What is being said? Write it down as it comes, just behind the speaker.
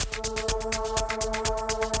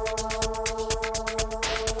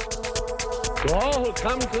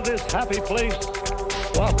come to this happy place,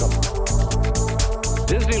 welcome.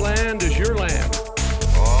 Disneyland is your land.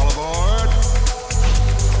 All aboard.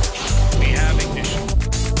 We have ignition.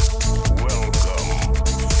 Welcome,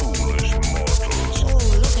 foolish mortals. Oh,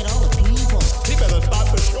 look at all the people. He better start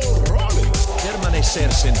the show rolling. Permanecer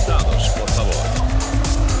sentados, por favor.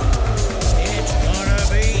 It's gonna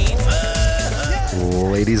be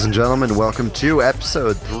fun. Ladies and gentlemen, welcome to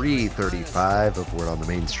episode 335 of Word on the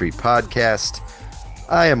Main Street podcast.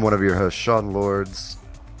 I am one of your hosts, Sean Lords,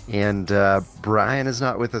 and Brian is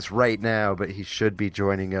not with us right now, but he should be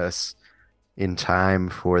joining us in time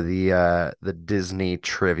for the Disney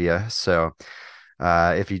trivia. So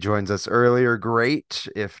if he joins us earlier, great.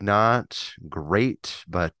 If not, great.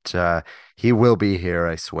 But he will be here,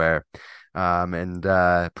 I swear. And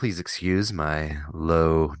please excuse my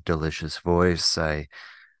low, delicious voice. I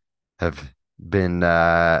have been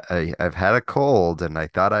I've had a cold, and I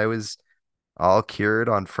thought I was all cured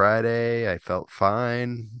on Friday. I felt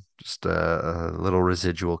fine, just a little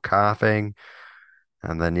residual coughing.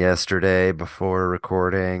 And then yesterday, before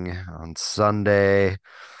recording on Sunday,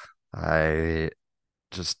 I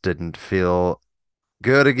just didn't feel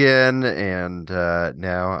good again. And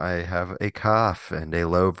now I have a cough and a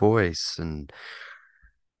low voice, and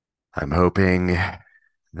I'm hoping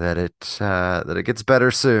that it gets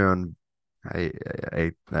better soon. I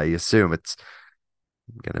assume it's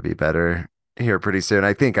gonna be better here pretty soon.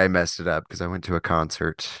 I think I messed it up because I went to a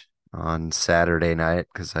concert on Saturday night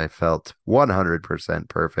because I felt 100%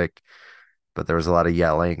 perfect, but there was a lot of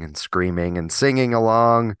yelling and screaming and singing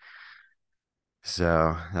along.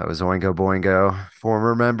 So that was Oingo Boingo.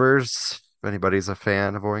 Former members, if anybody's a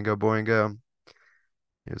fan of Oingo Boingo,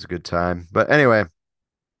 it was a good time. But anyway,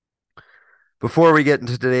 before we get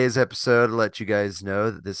into today's episode, I'll let you guys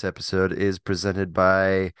know that this episode is presented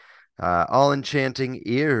by All Enchanting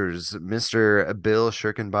Ears, Mr. Bill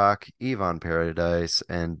Schirkenbach, Yvonne Paradise,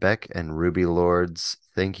 and Beck and Ruby Lords.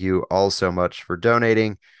 Thank you all so much for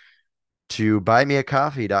donating to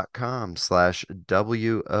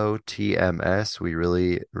buymeacoffee.com/WOTMS. We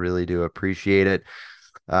really, really do appreciate it.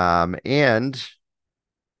 And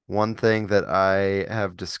one thing that I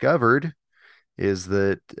have discovered is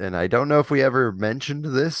that, and I don't know if we ever mentioned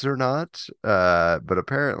this or not, but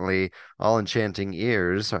apparently All Enchanting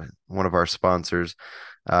Ears, one of our sponsors,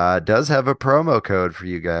 does have a promo code for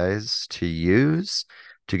you guys to use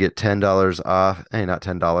to get $10 off. Hey, not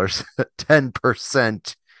 $10,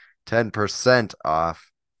 10%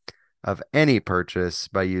 off of any purchase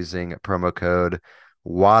by using promo code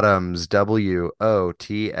WOTMS,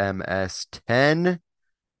 WOTMS 10.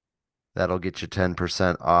 That'll get you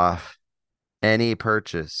 10% off any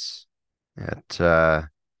purchase at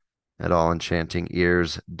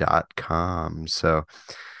allenchantingears.com. So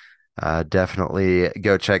definitely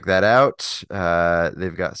go check that out.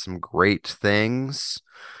 They've got some great things,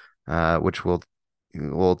 which we'll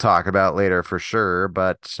talk about later for sure.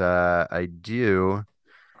 But I do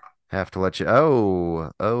have to let you.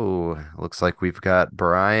 Oh, looks like we've got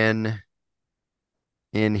Brian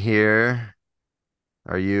in here.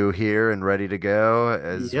 Are you here and ready to go?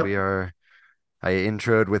 As Yep. we are. I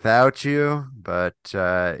introed without you, but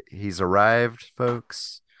he's arrived,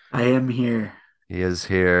 folks. I am here. He is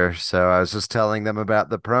here. So I was just telling them about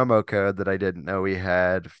the promo code that I didn't know we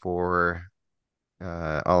had for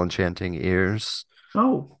All Enchanting Ears.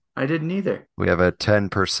 Oh, I didn't either. We have a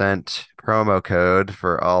 10% promo code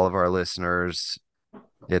for all of our listeners.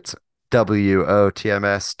 It's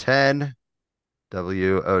WOTMS 10,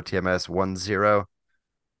 WOTMS 10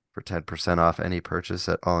 for 10% off any purchase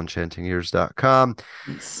at allenchantingears.com.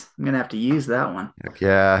 Nice. I'm gonna have to use that one.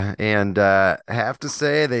 Yeah, and I have to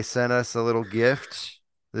say they sent us a little gift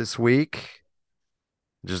this week,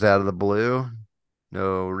 just out of the blue.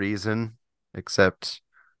 No reason except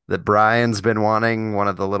that Brian's been wanting one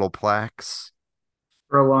of the little plaques,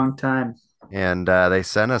 For a long time. and they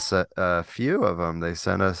sent us a few of them. They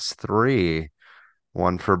sent us 3,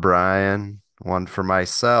 one for Brian, one for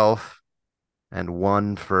myself, and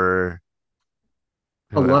one for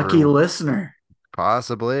A lucky listener.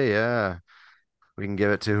 possibly. Yeah, we can give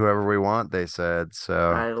it to whoever we want, they said.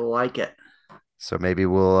 So I like it. So maybe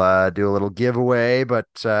we'll do a little giveaway, but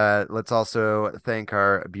let's also thank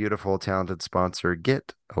our beautiful, talented sponsor,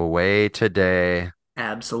 Get Away Today.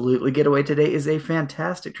 Absolutely. Getaway Today is a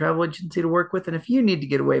fantastic travel agency to work with. And if you need to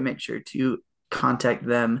get away, make sure to contact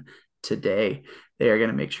them today. They are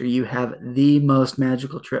going to make sure you have the most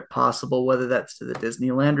magical trip possible, whether that's to the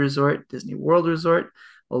Disneyland Resort, Disney World Resort,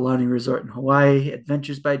 Aulani Resort in Hawaii,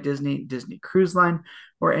 Adventures by Disney, Disney Cruise Line,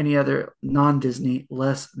 or any other non-Disney,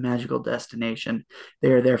 less magical destination.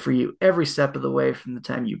 They are there for you every step of the way from the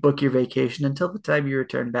time you book your vacation until the time you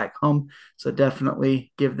return back home. So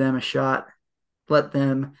definitely give them a shot. Let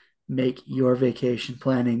them make your vacation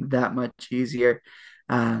planning that much easier.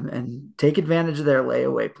 And take advantage of their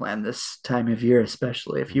layaway plan this time of year,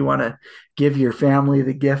 especially if you want to give your family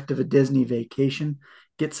the gift of a Disney vacation.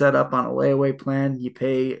 Get set up on a layaway plan. You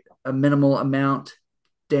pay a minimal amount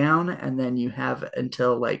down, and then you have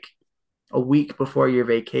until like a week before your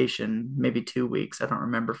vacation, maybe 2 weeks, I don't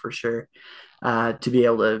remember for sure, to be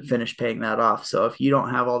able to finish paying that off. So if you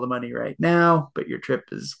don't have all the money right now, but your trip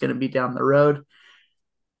is going to be down the road,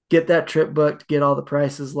 get that trip booked, get all the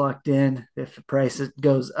prices locked in. If the price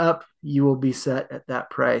goes up, you will be set at that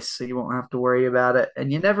price, so you won't have to worry about it.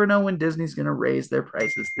 And you never know when Disney's going to raise their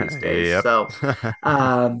prices these days. Yep. So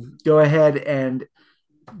go ahead and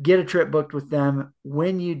get a trip booked with them.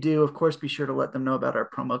 When you do, of course, be sure to let them know about our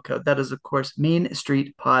promo code. That is, of course, Main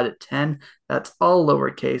Street Pod 10. That's all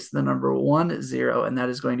lowercase, the number 10, and that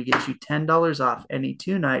is going to get you $10 off any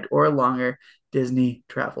 2-night or longer Disney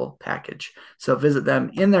travel package. So visit them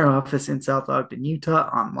in their office in South Ogden, Utah,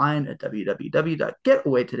 online at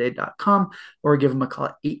www.getawaytoday.com, or give them a call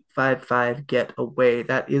at 855-GET-AWAY.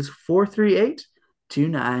 That is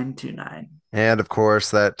 438-2929. And of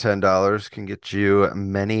course, that $10 can get you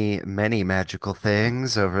many, many magical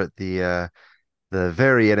things over at the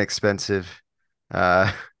very inexpensive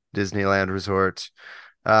Disneyland Resort.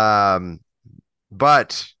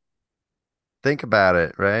 But think about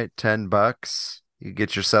it, right? $10, you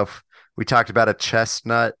get yourself. We talked about a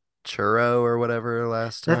chestnut churro or whatever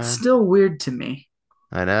last time. That's still weird to me.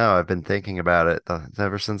 I know. I've been thinking about it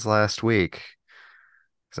ever since last week.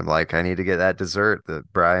 Because I'm like, I need to get that dessert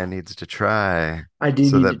that Brian needs to try. I do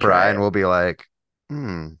so need that to try Brian it. will be like,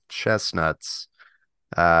 chestnuts.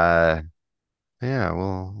 Yeah,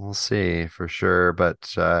 we'll see for sure.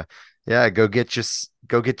 But yeah, go get you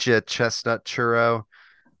a chestnut churro.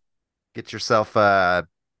 Get yourself what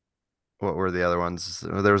were the other ones?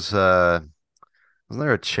 There was wasn't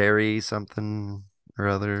there a cherry something or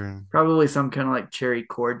other? Probably some kind of like cherry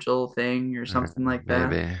cordial thing or something like that.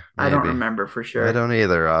 Maybe, I don't maybe. remember for I sure. don't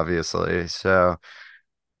either, obviously. So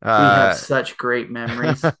We have uh such great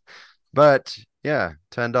memories. but yeah,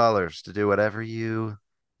 $10 to do whatever you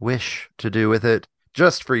wish to do with it,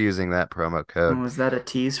 just for using that promo code. Was that a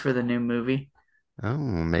tease for the new movie? Oh,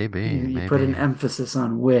 maybe, You put an maybe. emphasis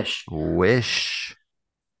on wish. Wish.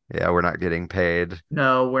 Yeah, we're not getting paid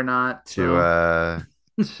No, we're not. to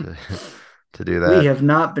So to, to do we that. have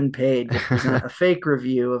not been paid to present a fake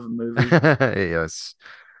review of a movie. Yes,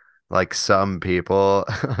 like some people.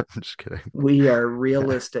 I'm just kidding. We are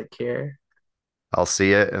realistic here. I'll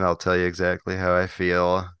see it and I'll tell you exactly how I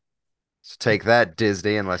feel. So take that,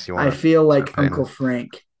 Disney, unless you I want feel to like pay Uncle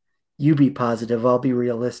Frank. You be positive, I'll be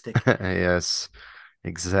realistic. Yes,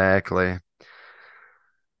 exactly.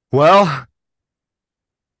 Well,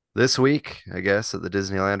 this week, I guess, at the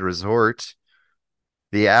Disneyland Resort,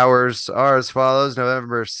 the hours are as follows: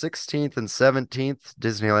 November 16th and 17th,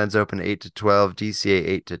 Disneyland's open 8 to 12, DCA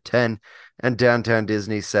 8 to 10, and Downtown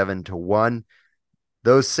Disney 7 to 1.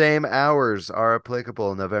 Those same hours are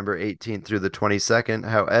applicable November 18th through the 22nd.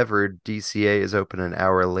 However, DCA is open an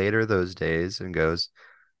hour later those days and goes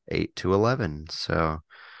 8 to 11. So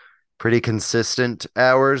pretty consistent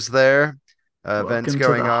hours there. Events Welcome to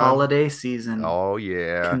going the on. holiday season. Oh,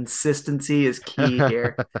 yeah. Consistency is key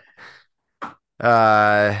here.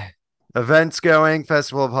 Events going,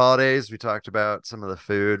 Festival of Holidays. We talked about some of the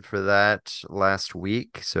food for that last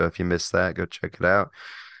week. So if you missed that, go check it out.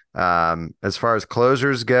 As far as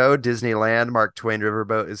closures go, Disneyland Mark Twain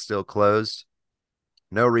Riverboat is still closed.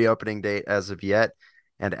 No reopening date as of yet.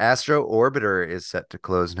 And Astro Orbiter is set to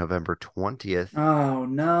close November 20th. Oh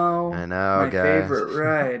no. I know, My guys. favorite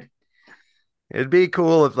ride. It'd be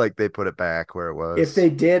cool if like they put it back where it was. If they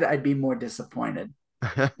did, I'd be more disappointed.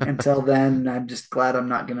 Until then, I'm just glad I'm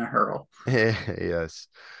not gonna hurl. Yes.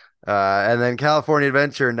 And then California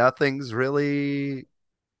Adventure, nothing's really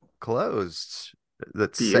closed.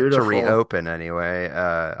 That's set to Beautiful. reopen anyway.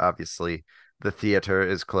 Obviously the theater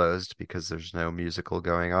is closed because there's no musical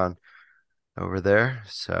going on over there.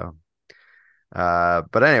 So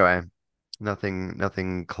but anyway,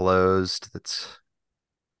 nothing closed that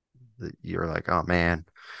you're like, oh man,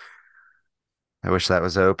 I wish that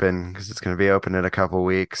was open because it's going to be open in a couple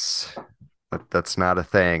weeks. But that's not a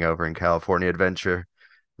thing over in California Adventure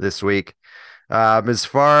this week. As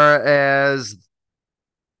far as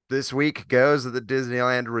this week goes at the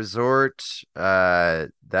Disneyland Resort,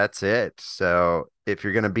 that's it. So if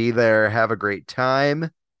you're going to be there, have a great time.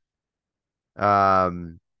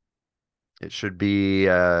 it should be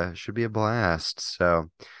a blast. So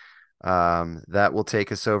that will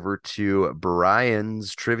take us over to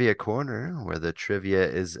Brian's Trivia Corner, where the trivia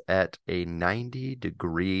is at a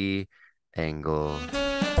 90-degree angle.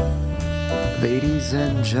 Ladies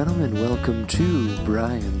and gentlemen, welcome to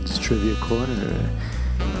Brian's Trivia Corner.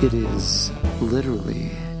 It is literally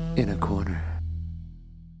in a corner.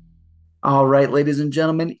 All right, ladies and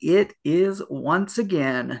gentlemen, it is once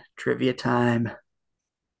again trivia time.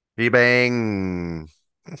 Shebang.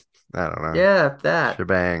 I don't know. Yeah, that.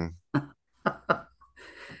 Shebang.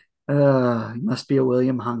 You must be a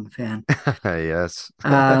William Hung fan. Yes.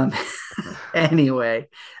 Anyway,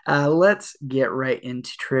 let's get right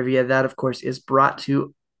into trivia. That, of course, is brought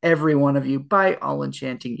to every one of you by All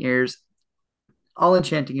Enchanting Ears.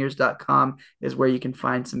 AllEnchantingEars.com is where you can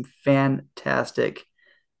find some fantastic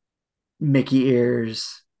Mickey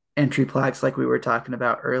ears entry plaques like we were talking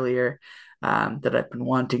about earlier, that I've been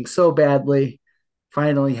wanting so badly.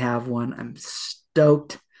 Finally have one. I'm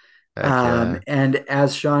stoked. Heck yeah. And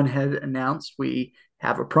as Sean had announced, we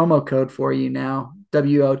have a promo code for you now.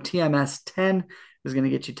 WOTMS10 is going to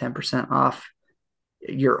get you 10% off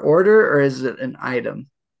your order, or is it an item?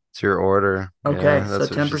 It's your order. Okay, Yeah, so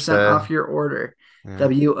that's what she 10% said. off your order. Yeah.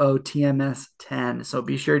 WOTMS10. So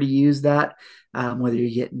be sure to use that, whether you're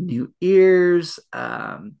getting new ears,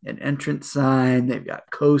 an entrance sign. They've got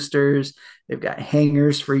coasters. They've got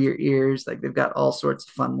hangers for your ears. Like, they've got all sorts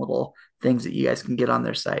of fun little things that you guys can get on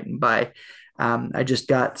their site and buy. I just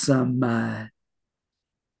got some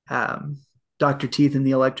Dr. Teeth and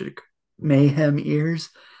the Electric Mayhem ears.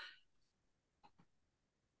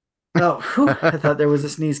 Oh, whew, I thought there was a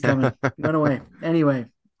sneeze coming. It went away. Anyway,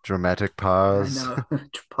 Dramatic I pause. know.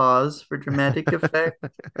 Pause for dramatic effect.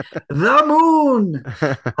 The moon.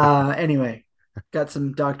 Anyway, got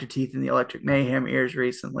some Dr. Teeth and the Electric Mayhem ears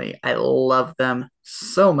recently. I love them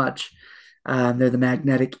so much. They're the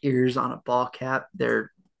magnetic ears on a ball cap. They're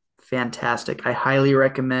fantastic. I highly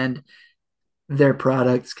recommend their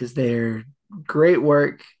products because they're great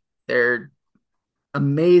work. They're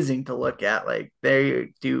amazing to look at. Like,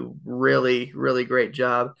 they do really, really great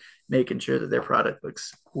job making sure that their product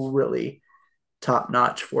looks really top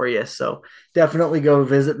notch for you. So definitely go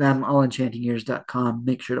visit them, allenchantingears.com.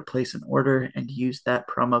 Make sure to place an order and use that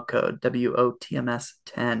promo code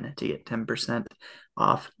WOTMS10 to get 10%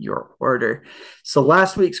 off your order. So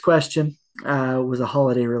last week's question was a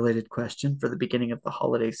holiday related question for the beginning of the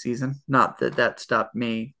holiday season. Not that that stopped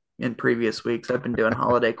me in previous weeks. I've been doing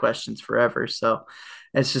holiday questions forever. So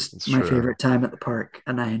it's just That's my true. favorite time at the park,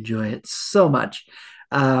 and I enjoy it so much.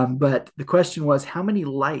 But the question was, how many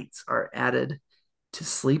lights are added to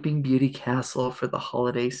Sleeping Beauty Castle for the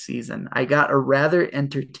holiday season? I got a rather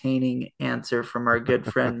entertaining answer from our good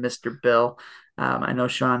friend, Mr. Bill. I know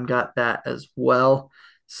Sean got that as well.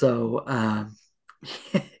 So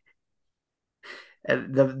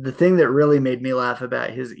the thing that really made me laugh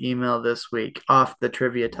about his email this week off the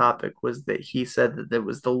trivia topic was that he said that it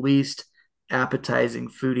was the least appetizing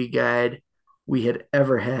foodie guide we had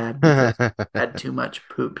ever had because it had too much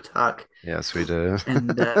poop talk, Yes, we did.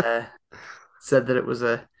 and said that it was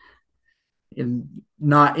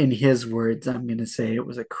not in his words, I'm going to say it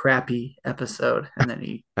was a crappy episode. And then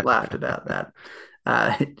he laughed about that.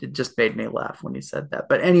 It just made me laugh when he said that.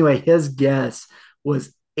 But anyway, his guess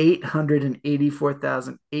was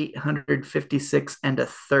 884,856 and a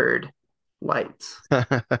third lights.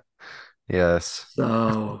 Yes.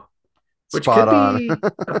 So, which Spot could on. be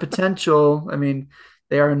a potential. I mean,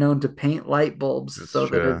 they are known to paint light bulbs That's so that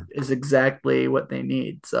true. it is exactly what they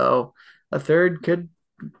need. So a third could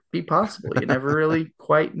be possible. You never really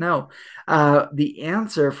quite know. The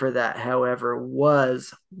answer for that, however,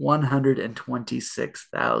 was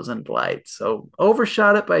 126,000 lights. So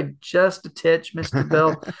overshot it by just a titch, Mr.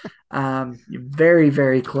 Bill. You're very,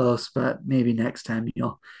 very close, but maybe next time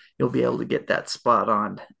you'll be able to get that spot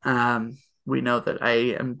on. We know that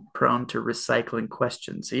I am prone to recycling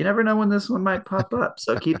questions, so you never know when this one might pop up.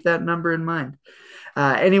 So keep that number in mind.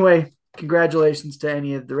 Anyway, congratulations to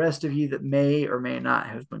any of the rest of you that may or may not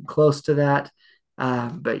have been close to that.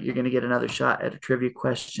 But you're going to get another shot at a trivia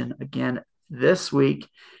question again this week.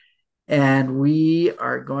 And we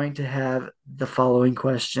are going to have the following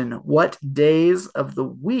question. What days of the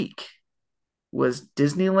week was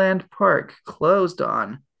Disneyland Park closed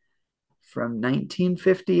on from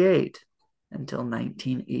 1958 until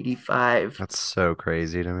 1985? That's so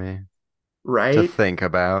crazy to me to Right? think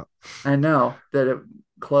about. I know that it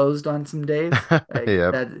closed on some days. Like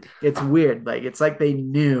Yep. that, it's weird. Like, it's like they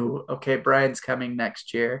knew, okay, Brian's coming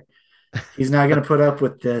next year. He's not going to put up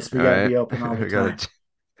with this. We All got to right. be open all the We time.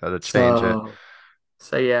 gotta change it. So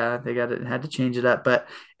So yeah, they had to change it up. But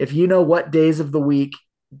if you know what days of the week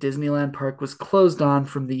Disneyland Park was closed on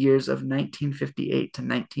from the years of 1958 to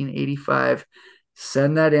 1985,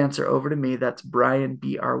 send that answer over to me. That's Brian,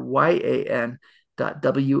 Bryan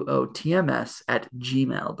 .WOTMS at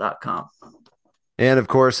gmail.com. And of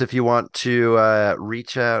course, if you want to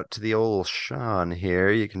reach out to the old Sean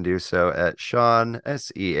here, you can do so at Sean,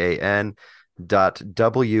 SEAN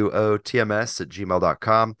 .WOTMS at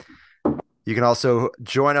gmail.com. You can also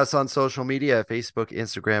join us on social media, Facebook,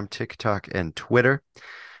 Instagram, TikTok, and Twitter.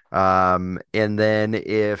 And then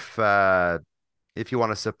if you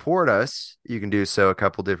want to support us, you can do so a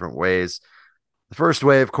couple different ways. The first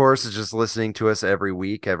way, of course, is just listening to us every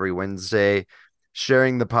week, every Wednesday,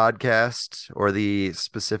 sharing the podcast or the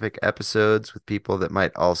specific episodes with people that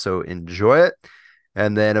might also enjoy it.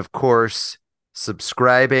 And then, of course,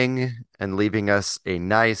 subscribing and leaving us a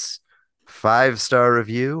nice 5-star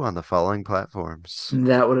review on the following platforms.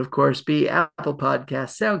 That would, of course, be Apple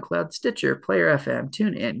Podcasts, SoundCloud, Stitcher, Player FM,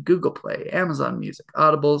 TuneIn, Google Play, Amazon Music,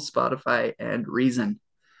 Audible, Spotify, and Reason.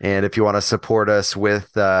 And if you want to support us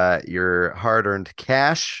with your hard-earned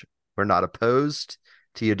cash, we're not opposed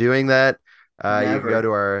to you doing that. You can go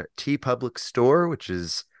to our TeePublic store, which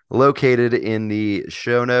is located in the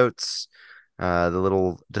show notes, the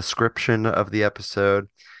little description of the episode.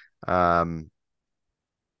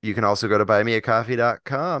 You can also go to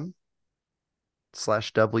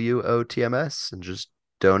buymeacoffee.com/WOTMS and just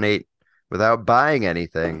donate without buying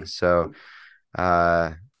anything. So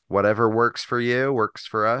whatever works for you works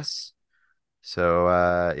for us. So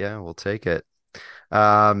yeah, we'll take it.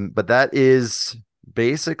 But that is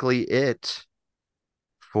basically it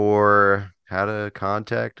for how to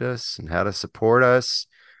contact us and how to support us.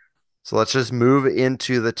 So let's just move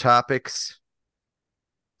into the topics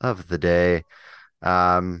of the day.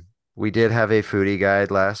 We did have a foodie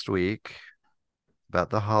guide last week about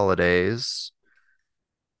the holidays.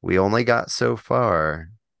 We only got so far,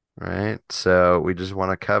 right? So we just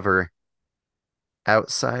want to cover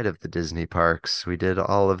outside of the Disney parks. We did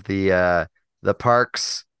all of the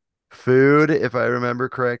parks food, if I remember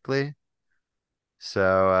correctly.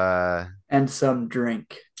 So and some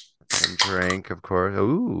drink. And drink, of course.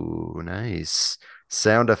 Ooh, nice.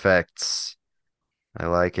 Sound effects. I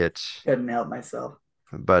like it. Couldn't help myself.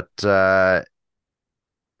 But oh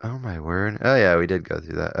my word. Oh yeah, we did go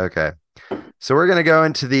through that. Okay. So we're gonna go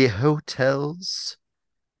into the hotels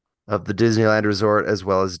of the Disneyland Resort as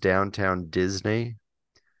well as downtown Disney.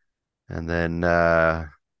 And then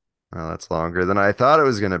well, that's longer than I thought it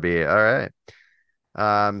was gonna be. All right.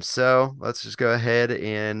 So let's just go ahead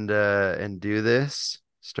and do this.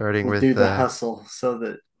 Starting we'll with do the hustle so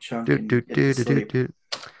that Sean can get to sleep.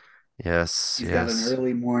 Yes, He's got an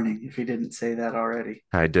early morning, if he didn't say that already.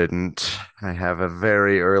 I didn't. I have a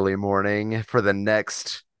very early morning for the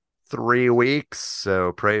next 3 weeks,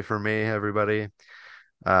 so pray for me, everybody.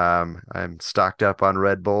 I'm stocked up on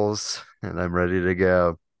Red Bulls, and I'm ready to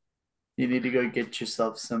go. You need to go get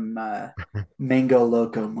yourself some Mango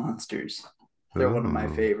Loco Monsters. They're one of my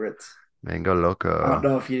favorites. Mango Loco. I don't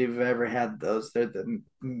know if you've ever had those. They're the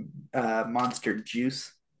Monster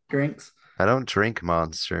juice drinks. I don't drink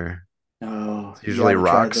Monster. No, it's usually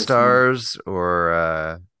Rock Stars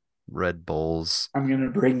or Red Bulls. I'm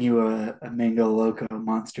gonna bring you a Mango Loco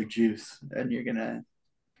Monster juice, and you're gonna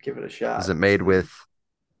give it a shot. Is it made with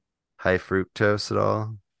high fructose at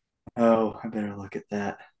all? Oh, I better look at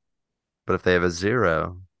that. But if they have a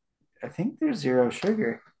 0, I think they're 0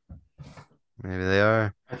 sugar. Maybe they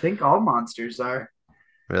are. I think all Monsters are.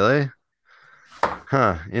 Really?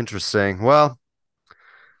 Huh, interesting. Well,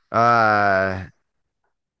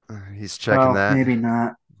 he's checking that. Maybe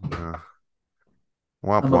not.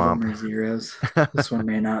 Womp Some womp. of them are 0s. This one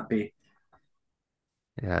may not be.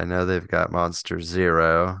 Yeah, I know they've got Monster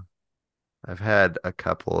 0. I've had a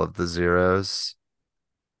couple of the 0s.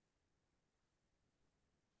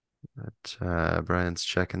 But Brian's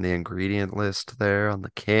checking the ingredient list there on the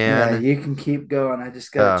can. Yeah, you can keep going. I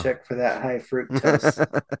just gotta check for that high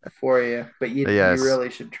fructose for you. But you really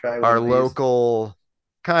should try one our of these. Local,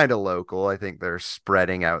 kind of local. I think they're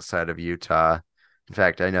spreading outside of Utah. In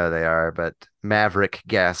fact, I know they are, but Maverick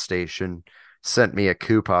gas station sent me a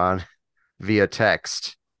coupon via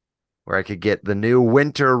text where I could get the new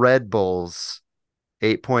winter Red Bulls,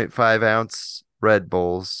 8.5 ounce Red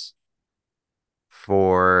Bulls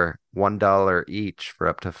for $1 each for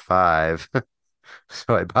up to 5.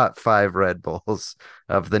 So I bought 5 Red Bulls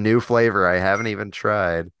of the new flavor I haven't even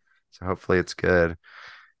tried. So hopefully it's good.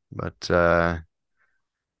 But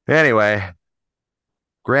anyway,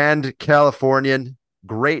 Grand Californian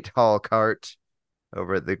Great Hall Cart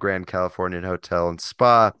over at the Grand Californian Hotel and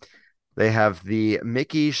Spa. They have the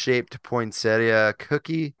Mickey-shaped poinsettia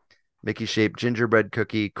cookie, Mickey-shaped gingerbread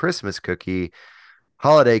cookie, Christmas cookie,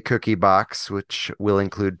 holiday cookie box, which will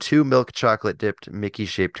include 2 milk chocolate dipped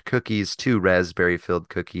Mickey-shaped cookies, 2 raspberry-filled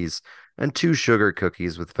cookies, and 2 sugar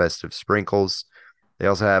cookies with festive sprinkles. They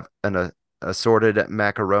also have an assorted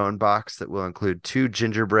macaron box that will include 2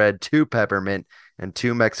 gingerbread, 2 peppermint, and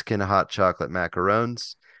 2 Mexican hot chocolate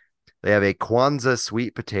macarons. They have a Kwanzaa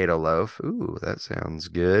sweet potato loaf. Ooh, that sounds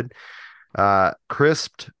good.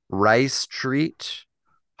 Crisped rice treat,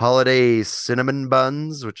 holiday cinnamon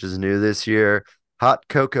buns, which is new this year, hot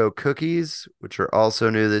cocoa cookies, which are also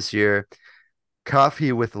new this year,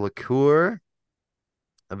 coffee with liqueur,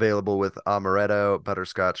 available with amaretto,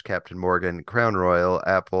 butterscotch, Captain Morgan, Crown Royal,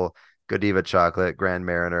 apple, Godiva chocolate, Grand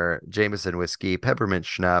Mariner, Jameson whiskey, peppermint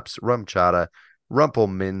schnapps, rum chata,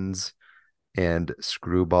 Rumpelminz, and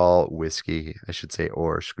Screwball whiskey. I should say,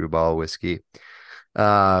 or Screwball whiskey.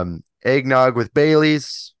 Eggnog with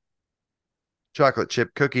Bailey's, chocolate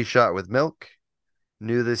chip cookie shot with milk.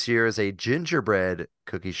 New this year is a gingerbread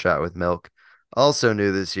cookie shot with milk. Also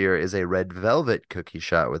new this year is a red velvet cookie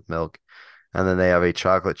shot with milk. And then they have a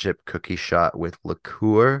chocolate chip cookie shot with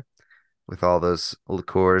liqueur, with all those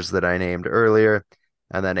liqueurs that I named earlier.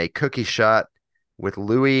 And then a cookie shot with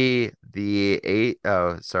Louis the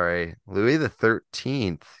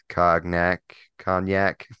 13th cognac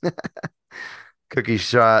cookie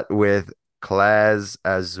shot with Claz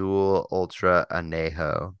Azul Ultra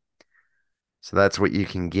Anejo. So that's what you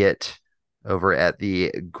can get over at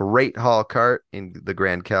the Great Hall Cart in the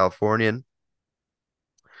Grand Californian.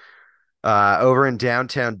 Over in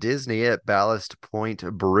downtown Disney at Ballast Point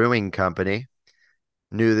Brewing Company.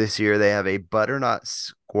 New this year, they have a butternut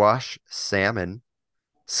squash salmon,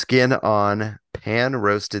 skin on pan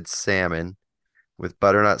roasted salmon with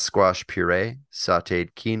butternut squash puree,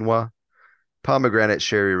 sauteed quinoa, pomegranate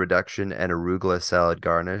sherry reduction, and arugula salad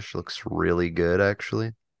garnish. Looks really good,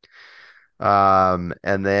 actually. And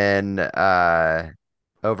then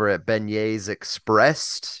over at Beignets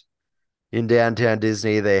Expressed in downtown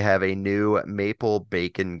Disney, they have a new maple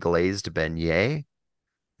bacon glazed beignet,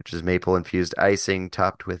 which is maple infused icing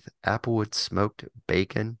topped with applewood smoked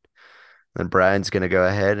bacon. Then Brian's going to go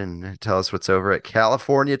ahead and tell us what's over at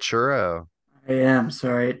California Churro. I am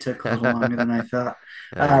sorry it took a little longer than I thought.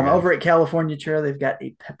 Yeah, you're good. Over at California Churro, they've got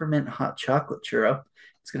a peppermint hot chocolate churro.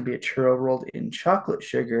 It's going to be a churro rolled in chocolate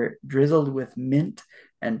sugar, drizzled with mint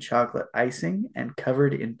and chocolate icing, and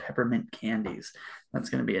covered in peppermint candies. That's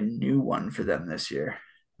going to be a new one for them this year.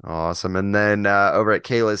 Awesome. And then over at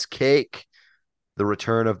Kayla's Cake, the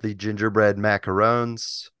return of the gingerbread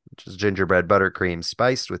macarons, which is gingerbread buttercream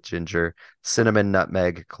spiced with ginger, cinnamon,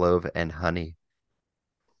 nutmeg, clove, and honey.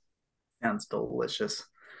 Sounds delicious.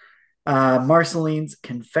 Marceline's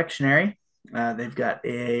Confectionery. They've got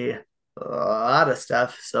a lot of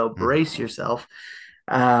stuff, so brace yourself.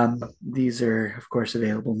 These are, of course,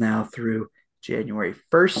 available now through January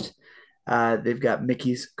 1st. They've got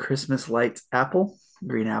Mickey's Christmas Lights Apple,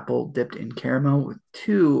 green apple dipped in caramel with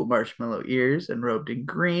 2 marshmallow ears and robed in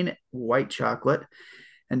green, white chocolate,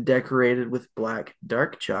 and decorated with black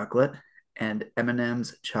dark chocolate and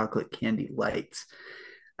M&M's chocolate candy lights.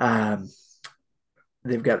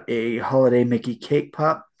 They've got a holiday Mickey cake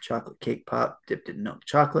pop, chocolate cake pop dipped in milk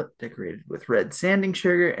chocolate, decorated with red sanding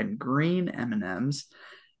sugar and green M&Ms,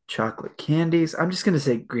 chocolate candies. I'm just going to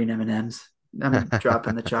say green M&Ms. I'm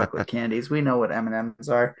dropping the chocolate candies. We know what M&Ms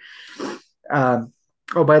are.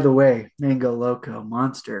 Oh, by the way, Mango Loco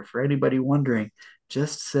Monster, for anybody wondering,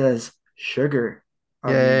 just says sugar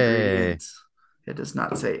on the ingredients. It does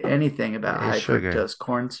not say anything about high sugar. fructose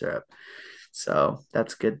corn syrup. So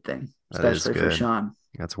that's a good thing, That is especially for good. Sean.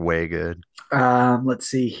 That's way good. Let's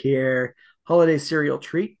see here. Holiday cereal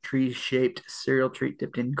treat, tree-shaped cereal treat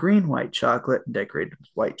dipped in green white chocolate and decorated with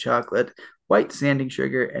white chocolate, white sanding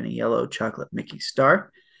sugar, and a yellow chocolate Mickey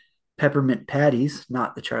star. Peppermint patties,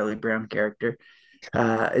 not the Charlie Brown character.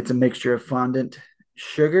 It's a mixture of fondant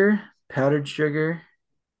sugar, powdered sugar.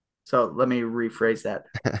 So let me rephrase that.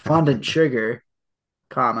 Fondant sugar,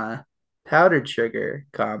 comma, powdered sugar,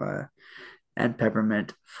 comma, and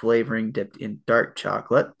peppermint flavoring dipped in dark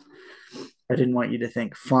chocolate. I didn't want you to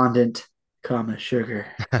think fondant, comma, sugar.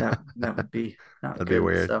 That would be not That'd good. be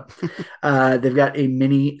weird. So they've got a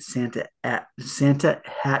mini Santa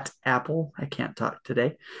hat apple. I can't talk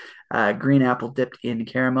today. Green apple dipped in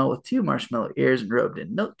caramel with 2 marshmallow ears and robed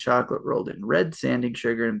in milk chocolate, rolled in red sanding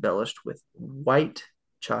sugar, embellished with white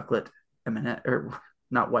chocolate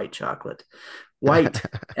not white chocolate, white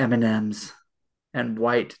M&Ms and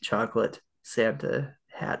white chocolate Santa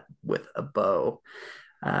hat with a bow.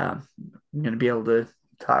 I'm going to be able to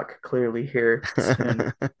talk clearly here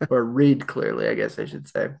soon, or read clearly, I guess I should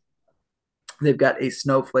say. They've got a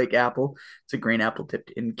snowflake apple. It's a green apple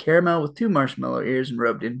dipped in caramel with 2 marshmallow ears and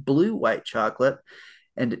rubbed in blue white chocolate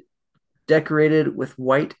and decorated with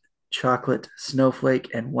white chocolate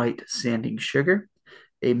snowflake and white sanding sugar.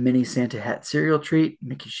 A mini Santa hat cereal treat,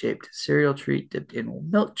 Mickey-shaped cereal treat dipped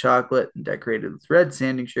in milk chocolate and decorated with red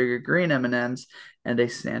sanding sugar, green M&Ms, and a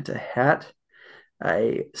Santa hat.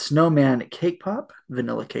 A snowman cake pop,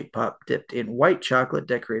 vanilla cake pop dipped in white chocolate,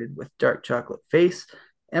 decorated with dark chocolate face,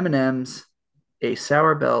 M&Ms, a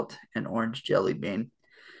sour belt, and orange jelly bean.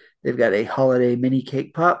 They've got a holiday mini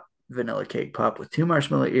cake pop, vanilla cake pop with 2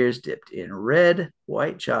 marshmallow ears dipped in red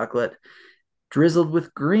white chocolate, drizzled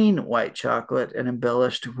with green white chocolate, and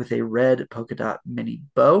embellished with a red polka dot mini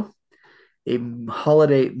bow. A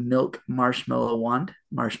holiday milk marshmallow wand,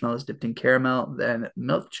 marshmallows dipped in caramel, then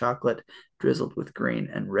milk chocolate drizzled with green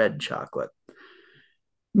and red chocolate.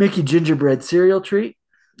 Mickey gingerbread cereal treat,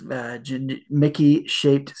 Mickey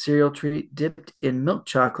shaped cereal treat dipped in milk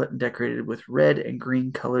chocolate and decorated with red and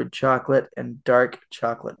green colored chocolate and dark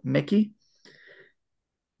chocolate Mickey.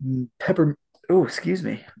 Peppermint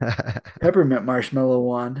marshmallow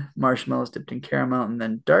wand, marshmallows dipped in caramel, and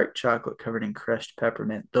then dark chocolate covered in crushed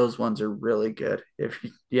peppermint. Those ones are really good. If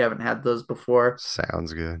you haven't had those before,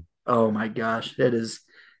 Sounds good. oh my gosh, it is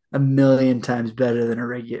a million times better than a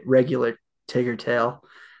regular Tigger tail.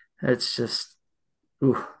 It's just,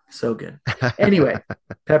 ooh, so good. Anyway,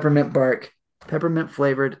 peppermint bark, peppermint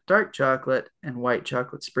flavored dark chocolate, and white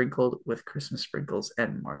chocolate sprinkled with Christmas sprinkles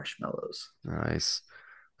and marshmallows. Nice.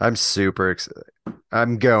 I'm super excited.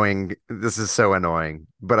 This is so annoying,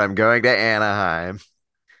 but I'm going to Anaheim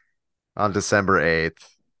on December 8th.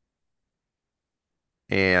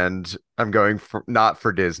 And I'm going not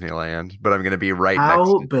for Disneyland, but I'm going to be right next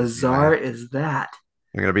How to bizarre Disneyland. is that?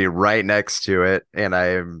 I'm going to be right next to it. And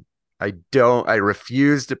I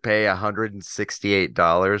refuse to pay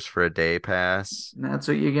 $168 for a day pass And that's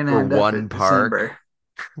what you're gonna for end up one in park December.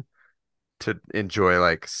 to enjoy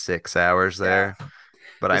like 6 hours there.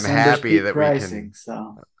 But I'm December's happy peak that pricing, we can.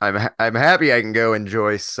 so I'm happy I can go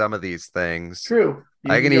enjoy some of these things. true.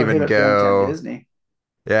 You I can go even hit up Downtown go. Disney.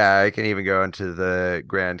 Yeah, I can even go into the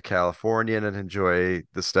Grand Californian and enjoy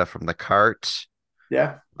the stuff from the cart.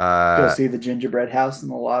 Yeah. Go Uh, see the gingerbread house in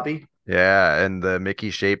the lobby. yeah, and the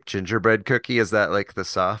Mickey shaped gingerbread cookie, is that like the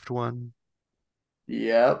soft one?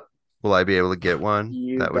 Yep. Will I be able to get one?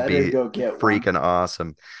 You That would better be go get one. freaking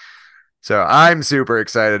awesome. So I'm super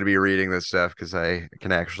excited to be reading this stuff because I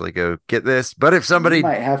can actually go get this. But if You somebody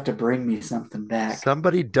might have to bring me something back.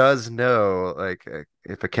 somebody does know, like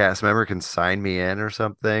if a cast member can sign me in or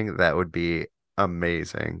something, that would be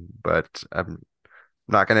amazing. But I'm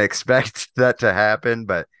not going to expect that to happen.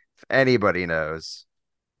 But if anybody knows,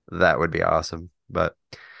 that would be awesome. But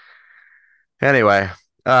anyway,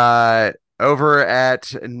 over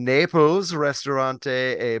at Naples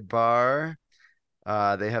Restaurante e Bar,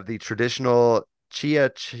 they have the traditional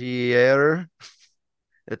ciaciere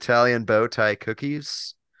Italian bow tie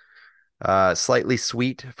cookies, slightly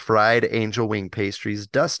sweet fried angel wing pastries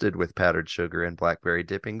dusted with powdered sugar and blackberry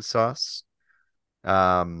dipping sauce.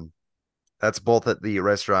 That's both at the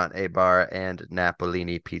Restaurant A Bar and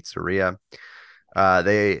Napolini Pizzeria.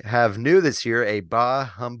 They have new this year a Bah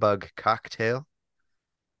Humbug cocktail.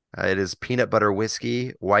 It is peanut butter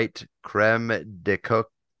whiskey, white creme de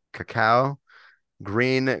cacao,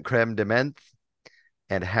 green creme de menthe,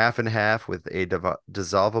 and half and half with a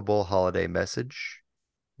dissolvable holiday message.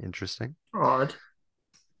 Interesting. Odd.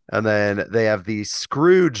 And then they have the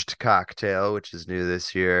Scrooged cocktail, which is new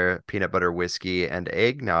this year, peanut butter whiskey and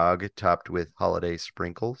eggnog topped with holiday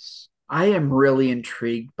sprinkles. I am really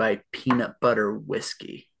intrigued by peanut butter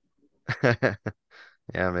whiskey.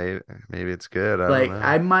 Yeah, maybe it's good. I Like don't know.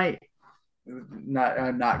 I might not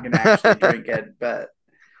I'm not gonna actually drink it, but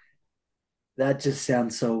that just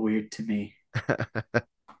sounds so weird to me.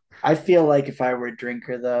 I feel like if I were a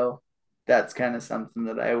drinker though, that's kind of something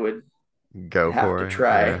that I would Go have for to it.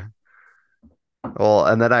 try. Yeah. Well,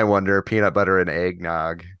 and then I wonder peanut butter and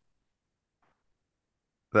eggnog.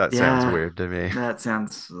 That sounds Yeah, weird to me. that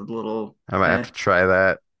sounds a little I might have to try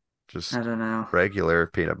that. I Just don't know. regular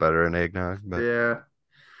peanut butter and eggnog, but Yeah.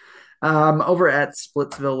 Over at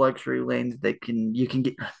Splitsville Luxury Lanes,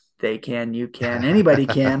 anybody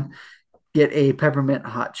can get a peppermint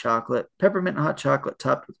hot chocolate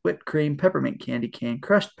topped with whipped cream, peppermint candy cane,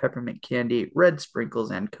 crushed peppermint candy, red sprinkles,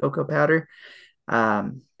 and cocoa powder.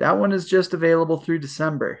 That one is just available through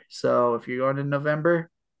December. So if you're going to November,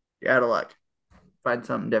 you're out of luck. Find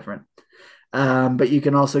something different. But you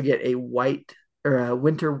can also get a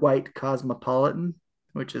winter white cosmopolitan.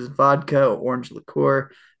 which is vodka, orange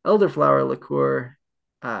liqueur, elderflower liqueur,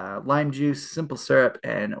 lime juice, simple syrup,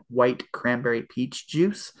 and white cranberry peach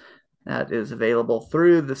juice. That is available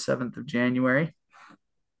through the 7th of January.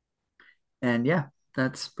 And yeah,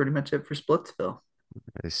 that's pretty much it for Splitsville.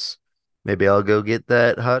 Nice. Maybe I'll go get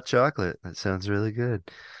that hot chocolate. That sounds really good.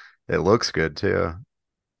 It looks good too.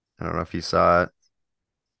 I don't know if you saw it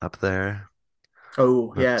up there,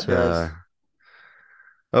 Oh, yeah, it but does.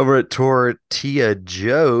 over at Tortilla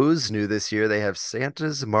Joe's, new this year, they have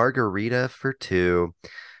Santa's Margarita for two.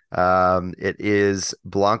 It is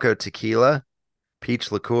Blanco tequila,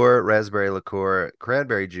 peach liqueur, raspberry liqueur,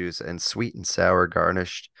 cranberry juice, and sweet and sour,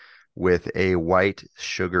 garnished with a white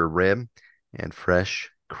sugar rim and fresh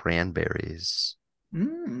cranberries.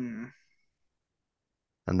 Mm.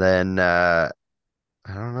 And then I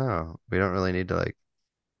don't know. We don't really need to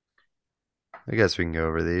I guess we can go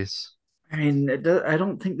over these. I mean, I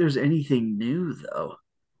don't think there's anything new though.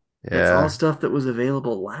 It's all Yeah. stuff that was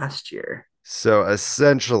available last year. So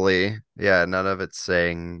essentially, yeah, none of it's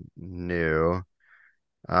saying new.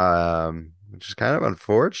 Which is kind of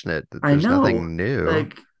unfortunate that I there's know. nothing new.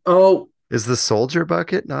 Like, oh, Is the soldier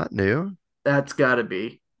bucket not new? that's got to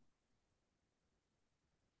be.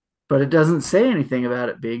 But it doesn't say anything about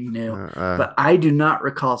it being new. Uh-uh. But I do not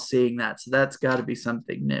recall seeing that. So that's got to be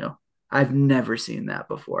something new. I've never seen that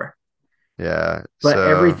before. Yeah. But So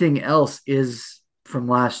everything else is from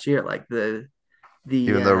last year, like the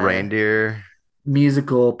even the reindeer,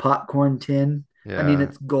 musical popcorn tin. I mean, yeah.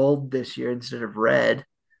 it's gold this year instead of red,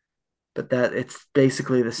 but that it's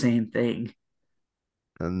basically the same thing.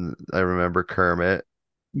 And I remember Kermit.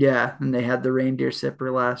 Yeah, and they had the reindeer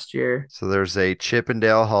sipper last year. So there's a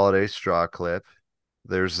Chippendale holiday straw clip.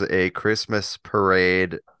 There's a Christmas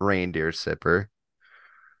parade reindeer sipper.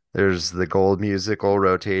 There's the gold musical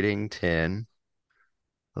rotating tin,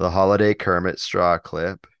 the holiday Kermit straw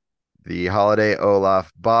clip, the holiday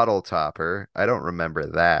Olaf bottle topper. I don't remember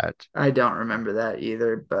that. I don't remember that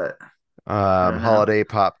either, but I don't know. Holiday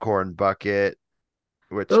popcorn bucket,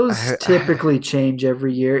 which Those typically change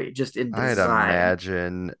every year, just in I'd design.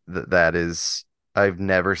 imagine that is, I've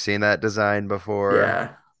never seen that design before,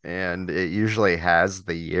 Yeah, and it usually has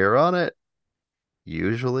the year on it,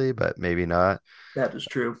 usually, but maybe not. that is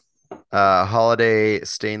true. Holiday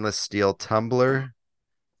stainless steel tumbler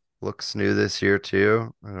looks new this year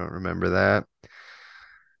too. I don't remember that.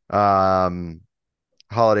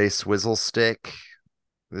 Holiday swizzle stick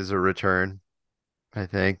is a return, I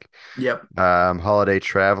think. Yep. Holiday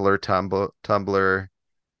traveler tumbler.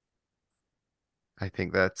 I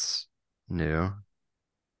think that's new.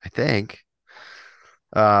 I think.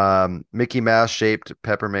 Mickey Mouse shaped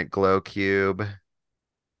peppermint glow cube.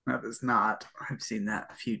 That is not. I've seen that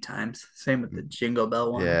a few times. Same with the Jingle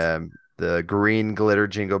Bell ones. Yeah, the green glitter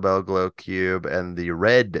Jingle Bell glow cube and the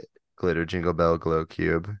red glitter Jingle Bell glow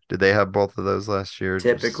cube. Did they have both of those last year? Just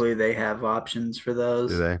Typically, they have options for do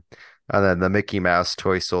those. they? And then the Mickey Mouse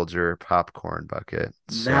toy soldier popcorn bucket.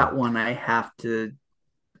 So, That one I have to.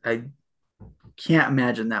 I can't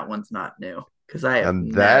imagine that one's not new because I have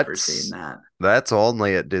and never seen that. that's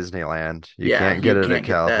only at Disneyland. You Yeah, can't get you it at can't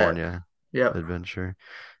get that. California Yep. Adventure.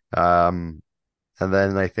 Um, and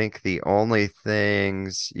then I think the only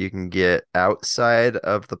things you can get outside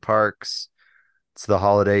of the parks, it's the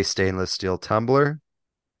holiday stainless steel tumbler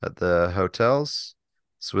at the hotels,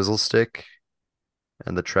 swizzle stick,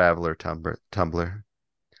 and the traveler tumbler.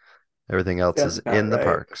 Everything else Sounds is about in the right.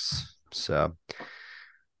 parks. So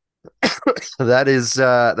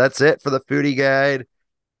that's it for the foodie guide.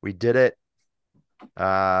 We did it.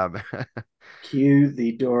 Um, Cue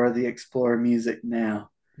the Dora the Explorer music now.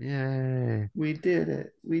 yay. We did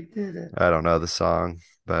it. We did it. I don't know the song,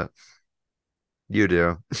 but you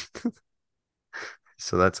do.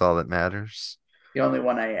 So that's all that matters. The only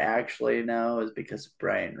one I actually know is because of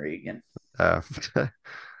Brian Regan. Uh,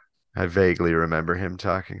 I vaguely remember him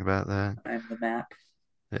talking about that. I'm the map.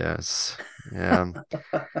 Yes. Yeah.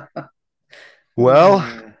 Well,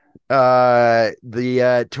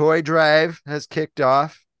 the toy drive has kicked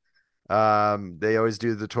off. They always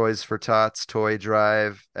do the Toys for Tots toy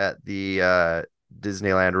drive at the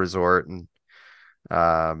Disneyland Resort and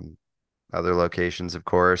um, other locations, of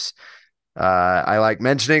course. I like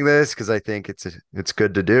mentioning this because I think it's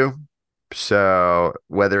good to do. So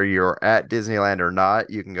whether you're at Disneyland or not,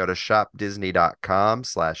 you can go to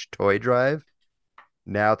shopdisney.com/toy drive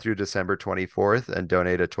now through December 24th and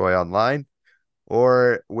donate a toy online.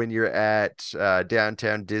 Or when you're at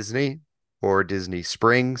downtown Disney or Disney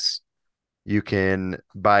Springs, you can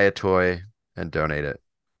buy a toy and donate it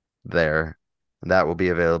there. And that will be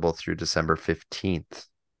available through December 15th.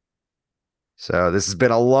 So this has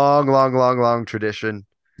been a long, long, long, long tradition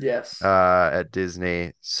Yes. at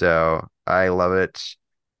Disney. So I love it.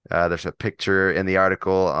 There's a picture in the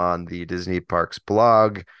article on the Disney Parks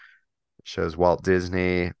blog. It shows Walt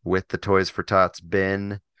Disney with the Toys for Tots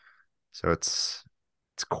bin. So it's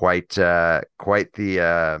quite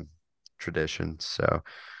the tradition. So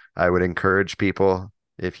I would encourage people,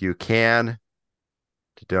 if you can,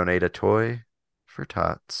 to donate a toy for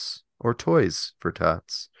Tots or Toys for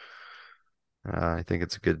Tots. I think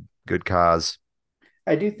it's a good cause.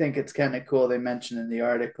 I do think it's kind of cool. They mentioned in the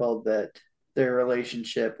article that their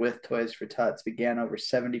relationship with Toys for Tots began over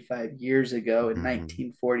 75 years ago in Mhm.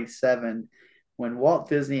 1947 when Walt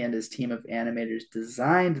Disney and his team of animators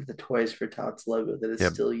designed the Toys for Tots logo that is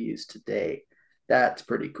Yep, still used today. That's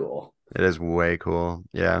pretty cool. it is way cool.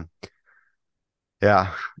 Yeah.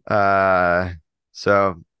 Yeah. Uh,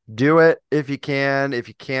 so do it if you can. If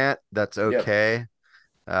you can't, that's Yep. okay.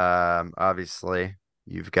 Obviously,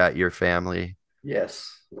 you've got your family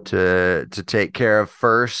Yes, to take care of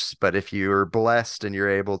first, but if you're blessed and you're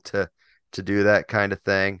able to do that kind of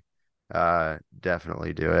thing,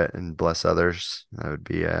 definitely do it and bless others. That would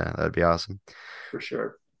be awesome. for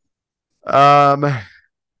sure. Um,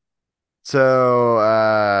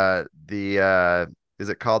 so the is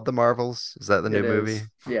it called The Marvels? Is that the new It movie? is.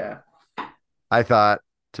 Yeah. I thought,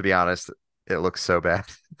 to be honest, it looks so bad.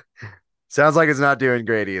 Sounds like it's not doing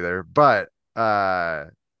great either, but I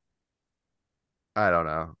don't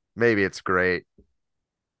know. Maybe it's great.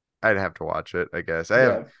 I'd have to watch it, I guess.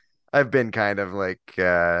 Yeah. I've been kind of like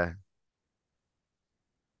I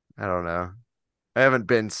don't know. I haven't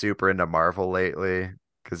been super into Marvel lately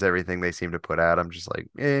because everything they seem to put out, I'm just like,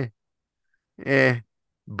 eh.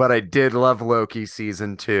 But I did love Loki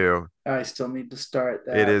season 2. I still need to start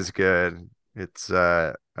It that. is good. It's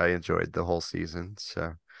I enjoyed the whole season,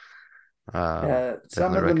 so Yeah.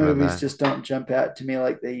 Some definitely of the recommend movies that. just don't jump out to me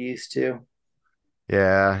like they used to.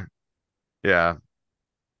 Yeah. Yeah.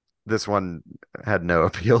 This one had no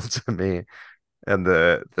appeal to me. And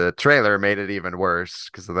the trailer made it even worse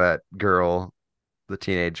because of that girl, the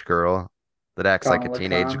teenage girl that acts like a Kamala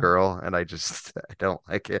teenage Khan, girl, and I don't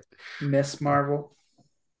like it. Miss Marvel.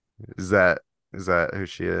 Is that who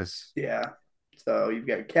she is? Yeah. So you've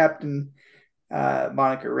got Captain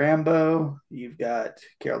Monica Rambeau. You've got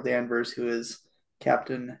Carol Danvers, who is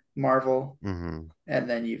Captain Marvel. Hmm. And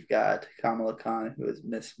then you've got Kamala Khan, who is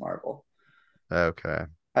Miss Marvel. Okay.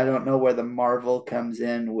 I don't know where the Marvel comes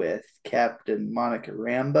in with Captain Monica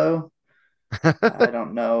Rambeau. I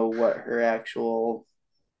don't know what her actual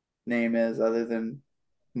name is other than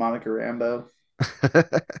Monica Rambeau.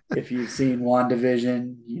 If you've seen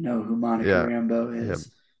WandaVision, you know who Monica Yeah. Rambeau Yeah. is.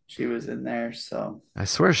 She was in there. So I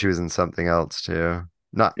swear she was in something else too.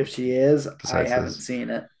 Not if she is, I besides haven't this. seen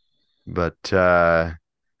it. But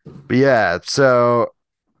yeah, so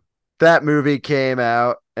that movie came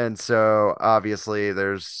out, and so obviously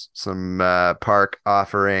there's some park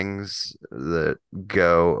offerings that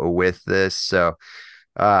go with this. So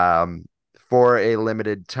um for a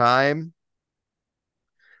limited time,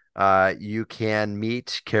 you can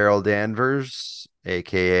meet Carol Danvers,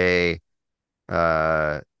 aka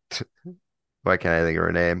uh why can't I think of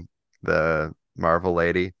her name? The Marvel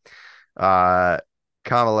lady. Uh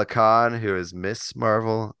Kamala Khan, who is Miss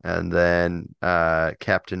Marvel, and then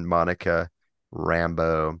Captain Monica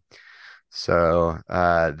Rambeau. So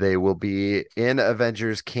they will be in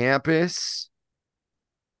Avengers Campus.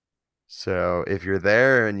 So if you're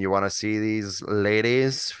there and you want to see these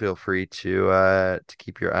ladies, feel free to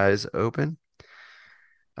keep your eyes open.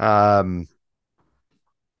 Um,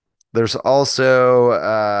 there's also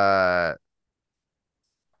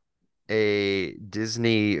a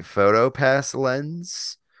Disney Photo Pass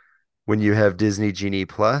lens when you have Disney Genie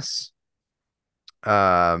Plus.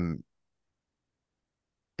 Um,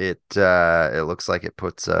 it looks like it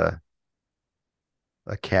puts a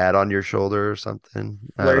cat on your shoulder or something.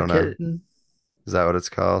 I Fleur don't know. Kitten. Is that what it's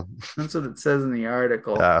called? That's what it says in the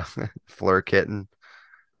article. Uh, Fleur kitten.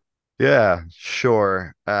 Yeah,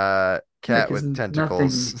 sure. Yeah, Cat because with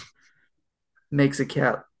tentacles. nothing makes a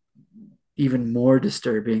cat even more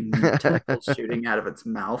disturbing than tentacles shooting out of its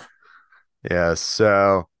mouth. Yeah,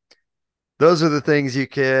 so those are the things you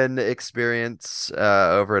can experience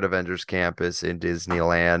over at Avengers Campus in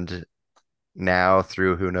Disneyland now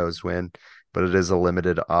through who knows when, but it is a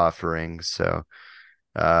limited offering. So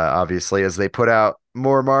obviously, as they put out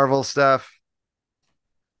more Marvel stuff,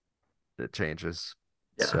 it changes.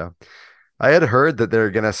 Yeah. So I had heard that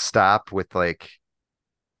they're gonna stop with like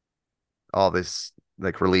all this,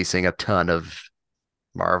 like releasing a ton of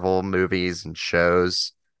Marvel movies and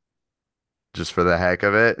shows just for the heck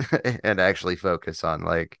of it and actually focus on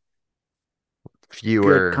like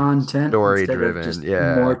fewer content story instead of driven. just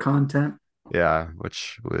Yeah. more content. Yeah,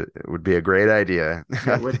 which would be a great idea.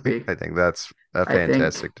 It would be. I think that's a I think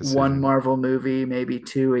fantastic one decision. Marvel movie, maybe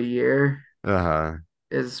two a year, Uh-huh.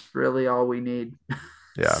 is really all we need.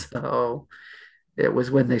 Yeah. So it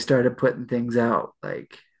was when they started putting things out,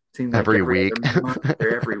 like it seemed like Every every week. other month or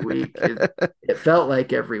every week. It felt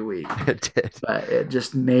like every week, It did. but it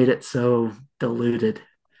just made it so diluted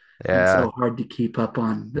and Yeah. so hard to keep up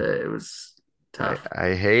on that it was I, tough.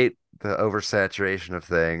 I hate the oversaturation of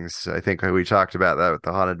things. I think we talked about that with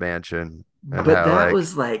the Haunted Mansion and But how that like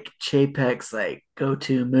was like Chapek's like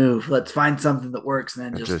go-to move. Let's find something that works and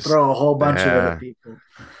then it just just throw a whole bunch of it at yeah, people.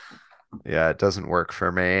 yeah, it doesn't work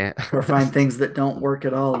for me. Or find things that don't work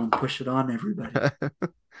at all and push it on everybody.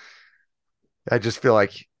 I just feel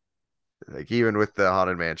like even with the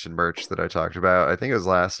Haunted Mansion merch that I talked about, I think it was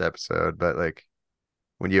last episode, but like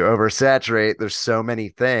when you oversaturate, there's so many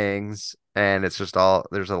things and it's just all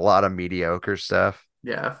there's a lot of mediocre stuff.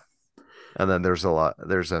 Yeah. And then there's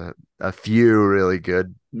a few really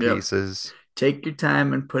good Yep. pieces. Take your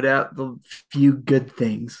time and put out the few good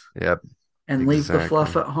things Yep, and leave the fluff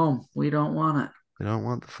exactly. at home. We don't want it. They don't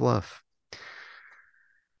want the fluff.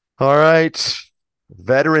 All right.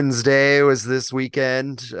 Veterans Day was this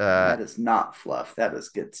weekend. That is not fluff. That is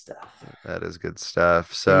good stuff. That is good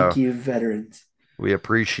stuff. Thank So you, veterans. we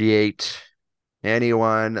appreciate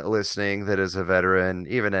anyone listening that is a veteran,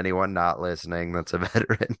 even anyone not listening that's a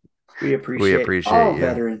veteran. We We appreciate appreciate all you.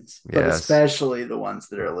 veterans, but Yes. especially the ones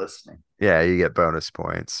that are listening. Yeah, you get bonus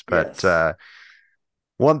points. But Yes.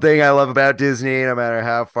 one thing I love about Disney, no matter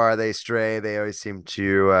how far they stray, they always seem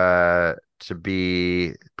to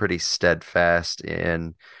be pretty steadfast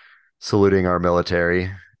in saluting our military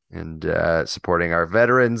and supporting our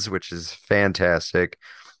veterans, which is fantastic.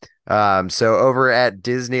 So over at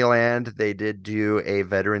Disneyland, they did do a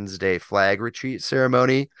Veterans Day flag retreat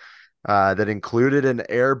ceremony that included an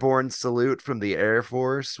airborne salute from the Air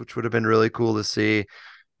Force, which would have been really cool to see.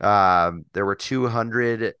 There were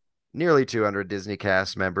nearly 200 Disney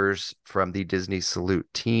cast members from the Disney Salute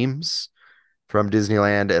teams from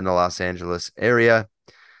Disneyland and the Los Angeles area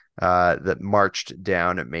that marched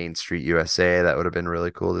down at Main Street, USA. That would have been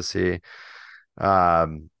really cool to see.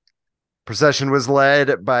 Procession was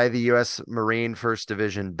led by the U.S. Marine First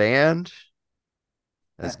Division Band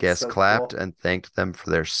as That's guests so clapped cool. and thanked them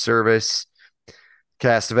for their service.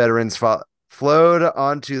 Cast of veterans flowed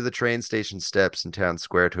onto the train station steps in Town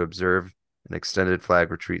Square to observe an extended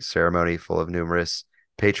flag retreat ceremony full of numerous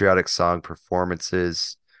patriotic song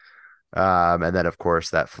performances. And then, of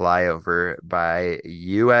course, that flyover by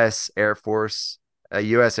U.S. Air Force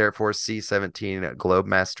C-17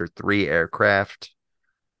 Globemaster III aircraft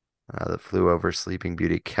that flew over Sleeping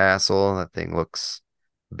Beauty Castle. That thing looks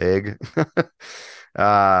big.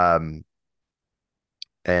 And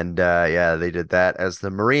yeah, they did that as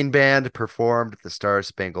the Marine Band performed the Star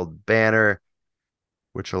Spangled Banner,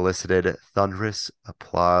 which elicited thunderous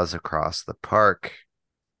applause across the park.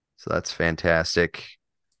 So that's fantastic.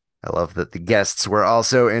 I love that the guests were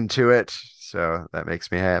also into it, so that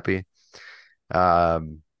makes me happy. Yeah,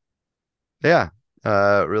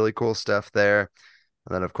 really cool stuff there.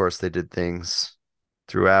 And then, of course, they did things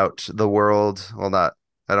throughout the world. Well, I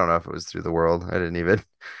don't know if it was through the world. I didn't even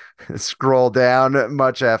scroll down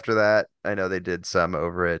much after that. I know they did some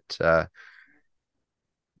over at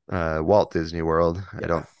Walt Disney World. They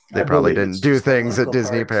I probably believe it's didn't do just the things at local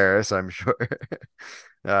Disney parks. Paris, I'm sure.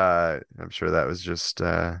 I'm sure that was just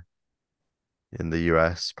in the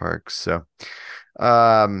US parks. So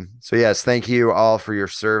yes, thank you all for your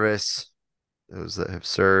service. Those that have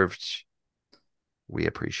served, we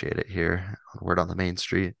appreciate it here. Word on the Main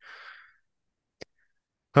Street.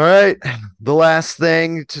 All right. The last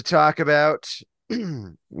thing to talk about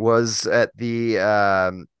was at the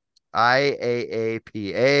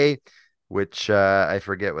IAAPA, which I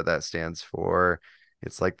forget what that stands for.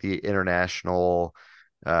 It's like the International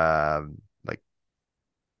like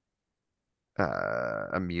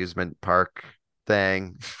amusement park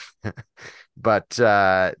thing. But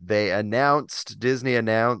Disney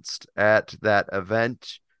announced at that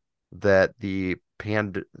event that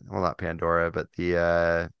not Pandora, but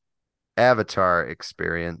the Avatar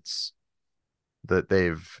experience that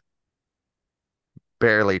they've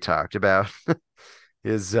barely talked about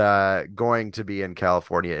is going to be in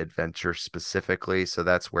California Adventure specifically. So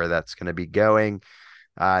that's where that's going to be going.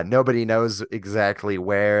 Nobody knows exactly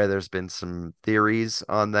where. There's been some theories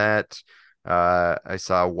on that. I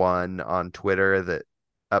saw one on Twitter that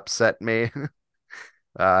upset me,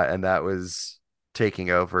 and that was taking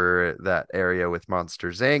over that area with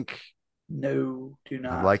Monsters Inc. No, do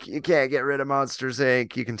I'm not. like, you can't get rid of Monsters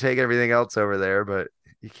Inc. You can take everything else over there, but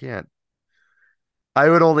you can't. I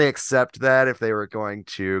would only accept that if they were going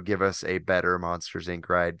to give us a better Monsters Inc.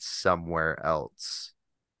 ride somewhere else.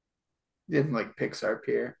 In like Pixar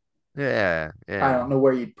Pier. Yeah, I yeah. don't know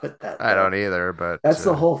where you'd put that I though. don't either, but That's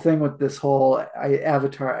the whole thing with this whole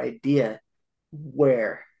Avatar idea.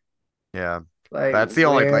 Where? yeah, Like, that's the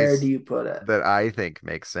only where do place you put it? that I think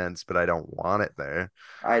makes sense, but I don't want it there.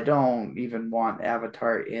 I don't even want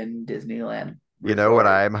Avatar in Disneyland You know what Resort.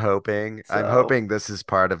 I'm hoping? I'm So hoping this is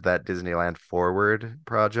part of that Disneyland Forward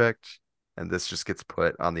project, and this just gets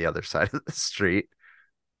put on the other side of the street,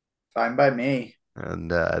 fine by me.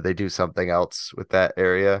 and they do something else with that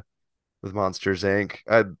area with Monsters Inc.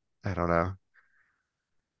 I don't know.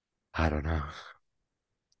 I don't know.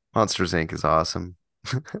 Monsters Inc. is awesome,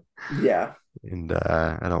 Yeah. and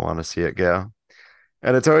I don't want to see it go.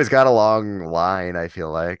 And it's always got a long line, I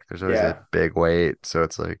feel like. There's always a Yeah. big wait, so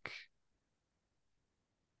it's like,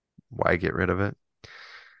 why get rid of it?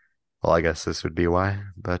 Well, I guess this would be why.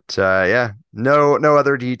 But yeah, no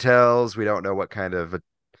other details. We don't know what kind of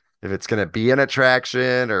if it's gonna be an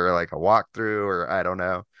attraction or like a walkthrough or I don't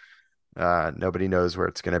know. Nobody knows where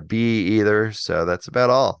it's gonna be either, so that's about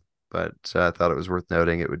all. But I thought it was worth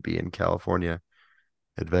noting it would be in California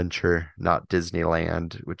Adventure, not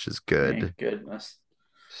Disneyland, which is good. Thank goodness.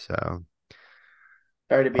 So,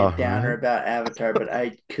 Sorry to be a all downer right. about Avatar, but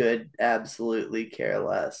I could absolutely care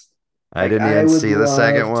less. I Like, didn't I even would see the second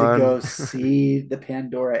love to one. go see the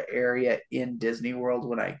Pandora area in Disney World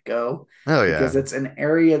when I go, Oh yeah. because it's an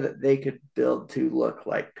area that they could build to look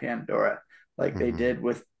like Pandora, like they Mhm. did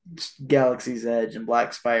with Galaxy's Edge and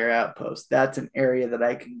Black Spire Outpost. That's an area that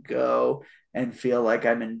I can go and feel like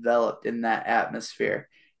I'm enveloped in that atmosphere.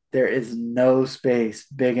 There is no space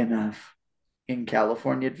big enough in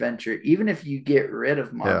California Adventure, even if you get rid of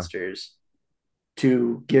Yeah. monsters,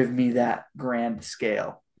 to give me that grand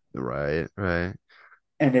scale. Right, right.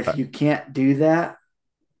 And if Uh, you can't do that,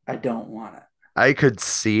 I don't want it. I could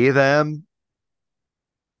see them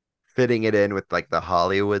fitting it in with like the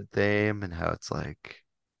Hollywood theme and how it's like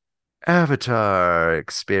Avatar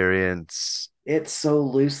experience. It's so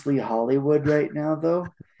loosely Hollywood right now, though.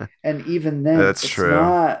 And even then, That's it's true.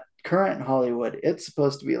 not current Hollywood. It's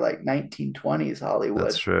supposed to be like 1920s That's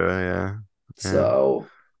Hollywood. true. Yeah. Yeah. So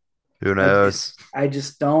Who I, knows? I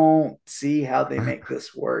just don't see how they make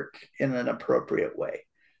this work in an appropriate way.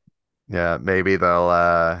 Yeah, maybe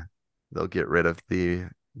they'll get rid of the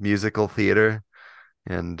musical theater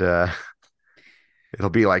and it'll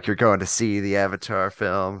be like you're going to see the Avatar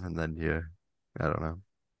film and then I don't know.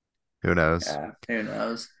 Who knows? Yeah, who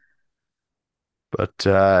knows? But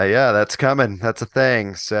yeah, that's coming. That's a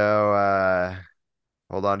thing. So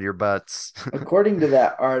hold on to your butts. According to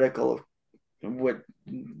that article, what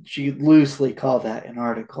she loosely called that an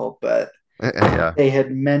article, but Yeah. they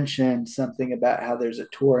had mentioned something about how there's a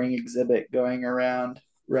touring exhibit going around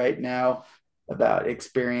right now about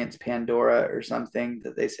Experience Pandora or something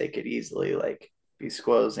that they say could easily like be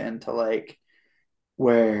squoze into like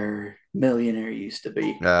where Millionaire used to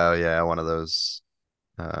be. Oh yeah, one of those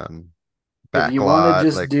um If you want to backlot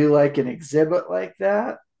just like do like an exhibit like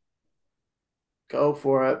that, go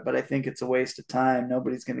for it. But I think it's a waste of time.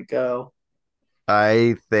 Nobody's going to go.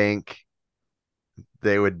 I think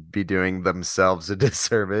they would be doing themselves a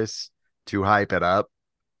disservice to hype it up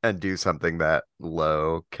and do something that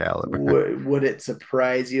low caliber. Would it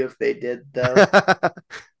surprise you if they did, though?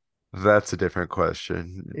 That's a different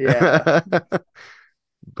question. Yeah.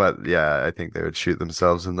 But yeah, I think they would shoot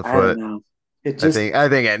themselves in the I don't foot. know. It I just, think I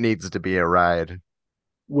think it needs to be a ride.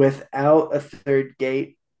 without a third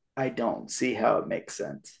gate, I don't see how it makes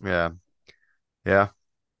sense. Yeah. Yeah.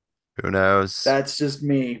 Who knows? That's just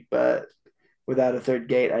me, but without a third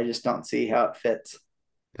gate, I just don't see how it fits.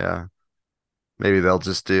 Yeah. Maybe they'll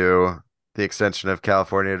just do the extension of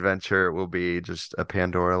California Adventure. It will be just a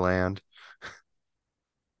Pandora land.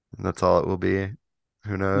 And that's all it will be.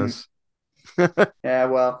 Who Hmm. knows? Yeah,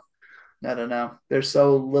 well, I don't know. There's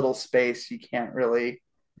so little space, you can't really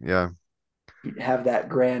Yeah. have that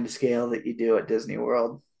grand scale that you do at Disney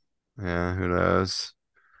World. Yeah. Who knows?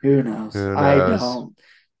 Who knows? Who I knows? don't.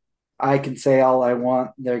 I can say all I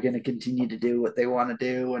want. They're going to continue to do what they want to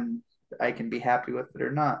do, and I can be happy with it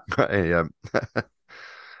or not. Yeah.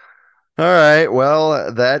 All right.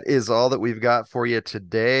 Well, that is all that we've got for you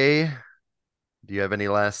today. Do you have any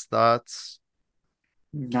last thoughts?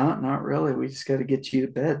 Not really. We just got to get you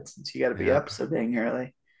to bed since you got to be Yeah. up so dang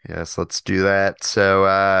early. Yes, let's do that.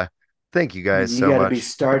 So, thank you I mean, guys you so got to be much.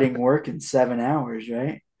 starting work in 7 hours,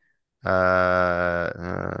 right?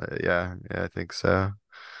 Yeah, I think so.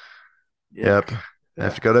 Yeah. Yep. I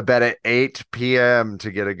have to go to bed at 8 p.m.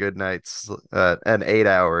 to get a good night's an 8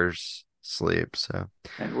 hours sleep. So,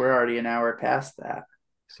 And we're already an hour past that.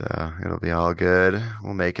 so it'll be all good.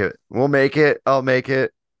 We'll make it. We'll make it. I'll make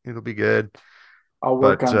it. It'll be good. I'll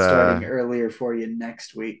work But, on starting earlier for you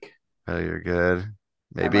next week. Oh, you're good.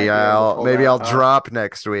 might be Maybe able to I'll pull maybe that I'll off. drop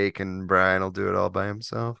next week and Brian will do it all by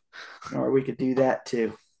himself. Or we could do that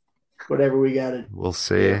too. Whatever we got to. We'll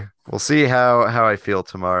see. Yeah. We'll see how I feel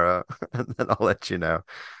tomorrow, and then I'll let you know.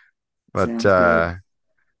 But Sounds good.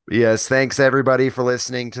 yes, thanks everybody for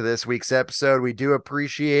listening to this week's episode. We do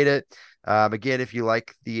appreciate it. Again, if you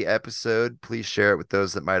like the episode, please share it with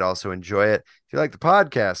those that might also enjoy it. If you like the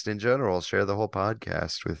podcast in general, share the whole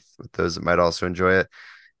podcast with those that might also enjoy it.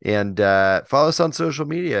 And follow us on social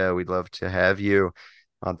media. We'd love to have you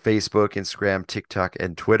on Facebook, Instagram, TikTok,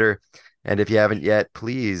 and Twitter. And if you haven't yet,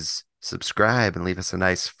 please subscribe and leave us a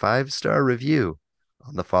nice 5-star review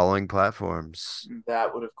on the following platforms.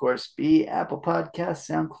 That would, of course, be Apple Podcasts,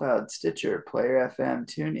 SoundCloud, Stitcher, Player FM,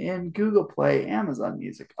 TuneIn, Google Play, Amazon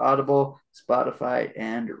Music, Audible, Spotify,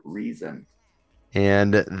 and Reason.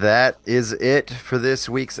 And that is it for this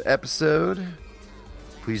week's episode.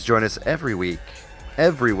 Please join us every week,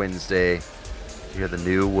 every Wednesday, to hear the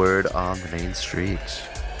new word on the main street.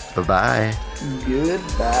 Bye-bye.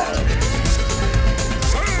 Goodbye.